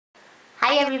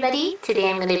Hi everybody! Today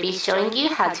I'm going to be showing you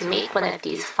how to make one of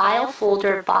these file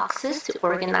folder boxes to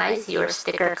organize your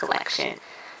sticker collection.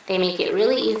 They make it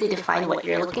really easy to find what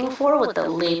you're looking for with the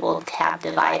labeled tab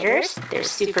dividers. They're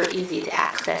super easy to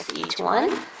access each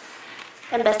one.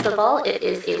 And best of all, it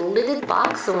is a lidded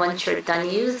box, so once you're done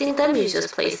using them, you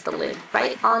just place the lid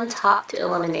right on top to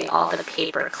eliminate all the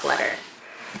paper clutter.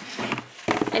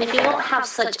 And if you don't have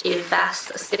such a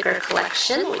vast sticker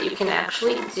collection, what you can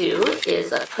actually do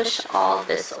is push all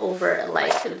this over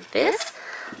like this.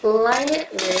 Line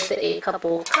it with a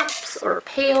couple cups or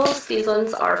pails. These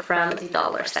ones are from the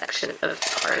dollar section of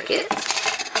Target.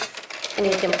 And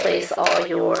you can place all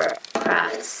your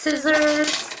craft scissors,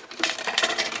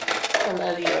 some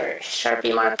of your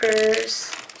Sharpie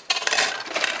markers,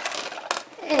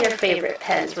 and your favorite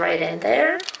pens right in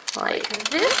there, like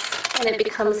this. And it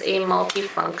becomes a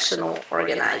multifunctional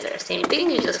organizer. Same thing,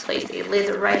 you just place a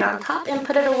lid right on top and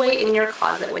put it away in your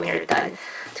closet when you're done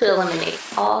to eliminate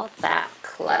all that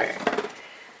clutter.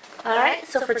 Alright,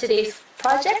 so for today's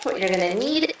project, what you're going to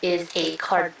need is a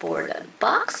cardboard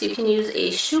box. You can use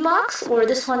a shoebox, or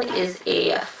this one is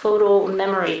a photo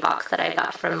memory box that I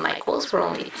got from Michaels for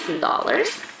only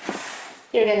 $2.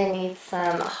 You're going to need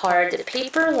some hard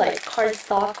paper like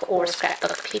cardstock or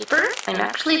scrapbook paper. I'm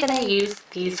actually going to use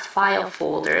these file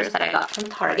folders that I got from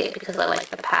Target because I like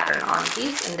the pattern on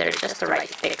these and they're just the right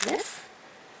thickness.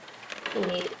 You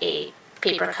need a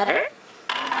paper cutter,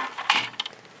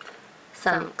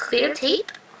 some clear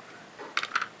tape,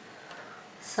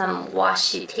 some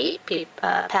washi tape,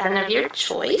 pattern of your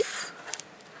choice,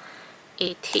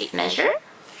 a tape measure,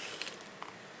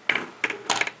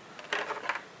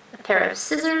 pair of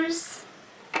scissors,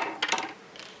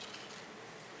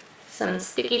 some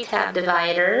sticky tab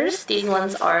dividers. These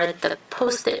ones are the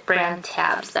Post-it brand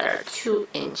tabs that are 2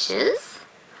 inches.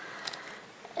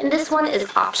 And this one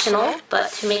is optional,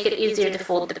 but to make it easier to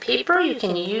fold the paper, you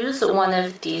can use one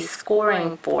of these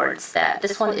scoring boards.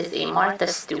 This one is a Martha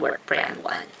Stewart brand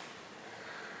one.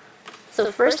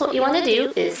 So first what you want to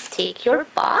do is take your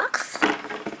box,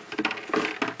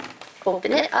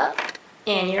 open it up,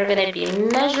 and you're going to be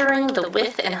measuring the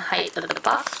width and height of the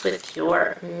box with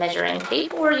your measuring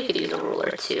tape, or you could use a ruler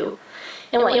too.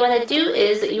 And what you want to do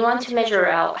is you want to measure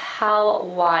out how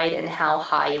wide and how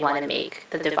high you want to make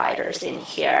the dividers in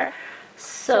here.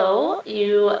 So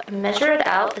you measure it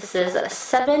out. This is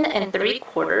 7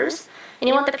 3/4, and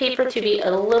you want the paper to be a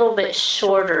little bit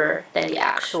shorter than the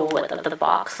actual width of the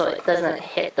box so it doesn't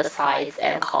hit the sides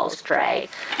and cause drag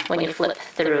when you flip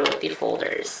through the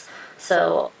folders.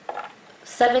 So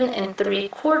 7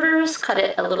 3/4, cut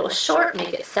it a little short,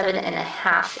 make it 7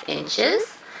 1/2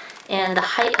 inches. And the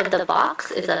height of the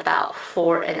box is about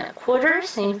 4 1/4.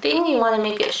 Same thing, you want to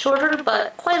make it shorter,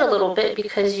 but quite a little bit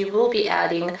because you will be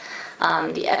adding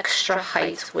the extra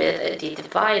height with the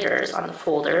dividers on the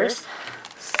folders.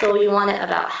 So you want it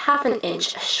about 1/2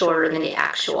 inch shorter than the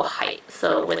actual height.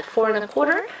 So with 4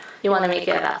 1/4, you want to make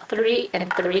it about 3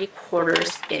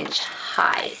 3/4 inch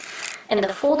high. And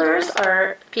the folders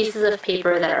are pieces of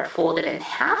paper that are folded in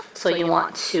half, so you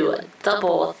want to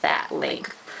double that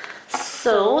length.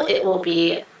 So it will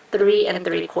be 3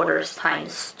 3/4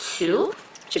 times 2,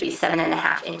 should be 7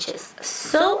 1/2 inches.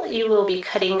 So you will be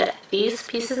cutting these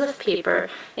pieces of paper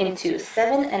into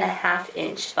 7 1/2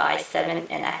 inch by 7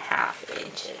 1/2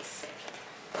 inches.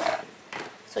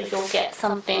 So you'll get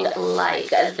something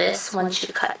like this once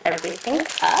you cut everything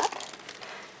up.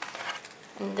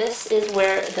 And this is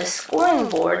where the scoring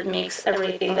board makes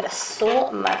everything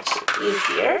so much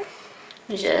easier.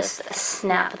 You just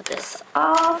snap this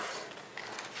off.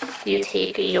 You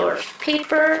take your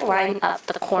paper, line up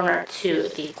the corner to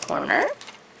the corner,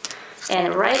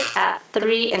 and right at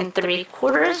 3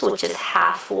 3/4, which is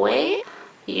halfway,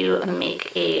 you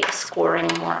make a scoring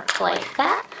mark like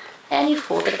that, and you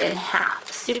fold it in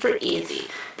half. Super easy.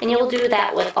 And you'll do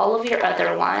that with all of your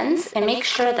other ones, and make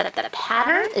sure that the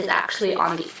pattern is actually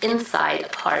on the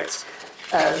inside part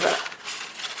of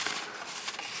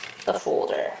the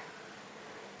folder.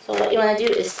 So what you want to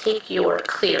do is take your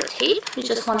clear tape. You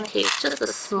just want to take just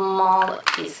a small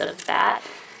piece of that,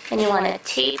 and you want to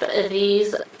tape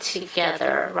these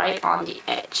together right on the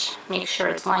edge. Make sure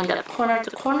it's lined up corner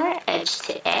to corner, edge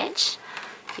to edge.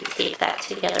 You tape that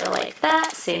together like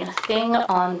that. Same thing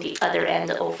on the other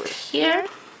end over here.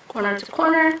 Corner to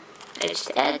corner, edge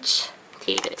to edge,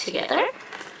 tape it together.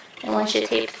 And once you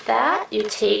tape that, you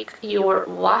take your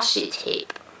washi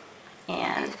tape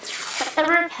and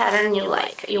whatever pattern you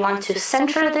like. You want to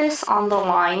center this on the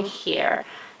line here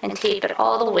and tape it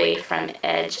all the way from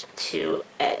edge to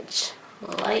edge,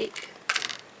 like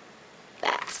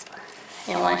that.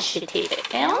 And once you tape it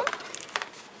down,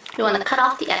 You want to cut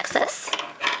off the excess.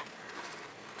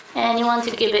 And you want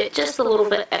to give it just a little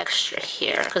bit extra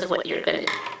here, because what you're going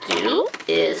to do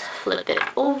is flip it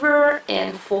over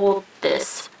and fold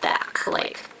this back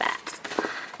like that.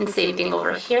 And same thing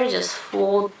over here, just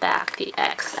fold back the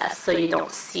excess so you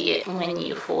don't see it when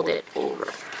you fold it over.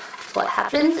 So what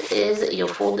happens is you'll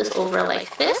fold this over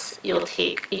like this. You'll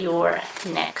take your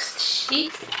next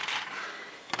sheet.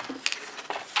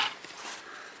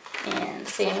 And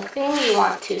same thing, you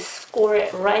want to score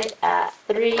it right at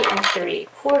 3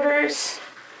 3/4.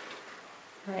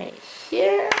 Right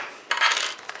here.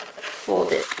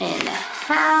 Fold it in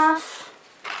half.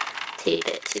 Tape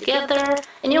it together.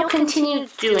 And you'll continue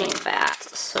doing that.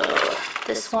 So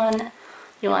this one,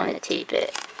 you want to tape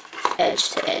it edge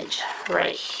to edge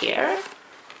right here.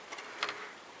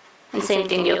 And same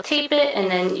thing, you'll tape it and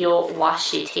then you'll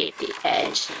washi tape the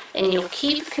edge. And you'll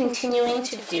keep continuing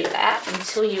to do that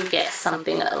until you get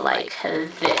something like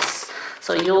this.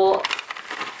 So you'll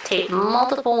tape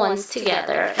multiple ones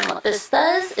together. And what this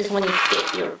does is when you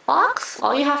get your box,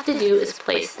 all you have to do is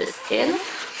place this in,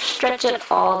 stretch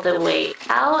it all the way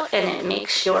out, and it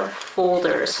makes your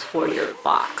folders for your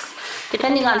box.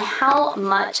 Depending on how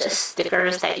much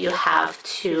stickers that you have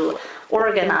to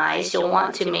organize, you'll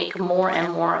want to make more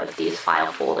and more of these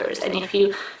file folders. And if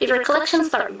your collection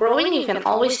starts growing, you can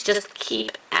always just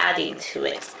keep adding to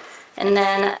it. And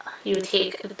then you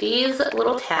take these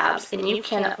little tabs and you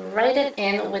can write it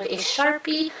in with a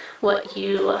Sharpie what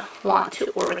you want to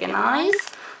organize.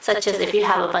 Such as if you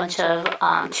have a bunch of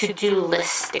to-do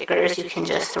list stickers, you can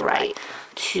just write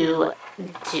to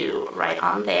do right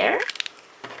on there.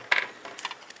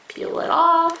 Peel it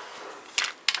off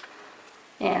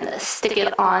and stick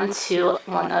it onto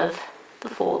one of the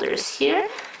folders here.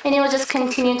 And you'll just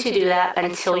continue to do that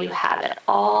until you have it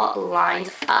all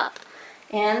lined up.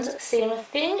 And same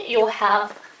thing, you'll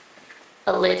have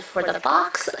a lid for the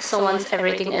box. So once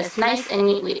everything is nice and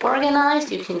neatly organized,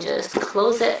 you can just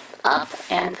close it up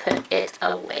and put it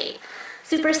away.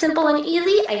 Super simple and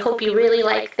easy. I hope you really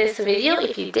liked this video.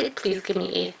 If you did, please give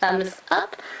me a thumbs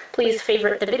up. Please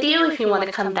favorite the video if you want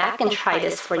to come back and try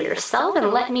this for yourself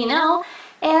and let me know.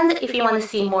 And if you want to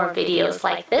see more videos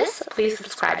like this, please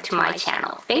subscribe to my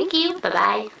channel. Thank you.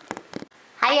 Bye-bye.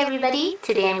 Hi everybody.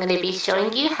 Today I'm going to be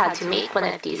showing you how to make one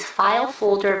of these file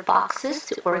folder boxes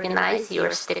to organize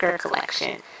your sticker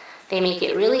collection. They make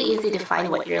it really easy to find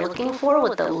what you're looking for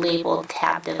with the labeled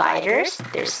tab dividers.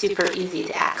 They're super easy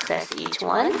to access each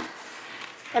one.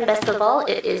 And best of all,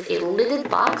 it is a lidded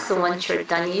box, so once you're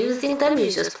done using them, you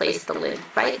just place the lid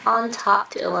right on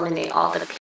top to eliminate all the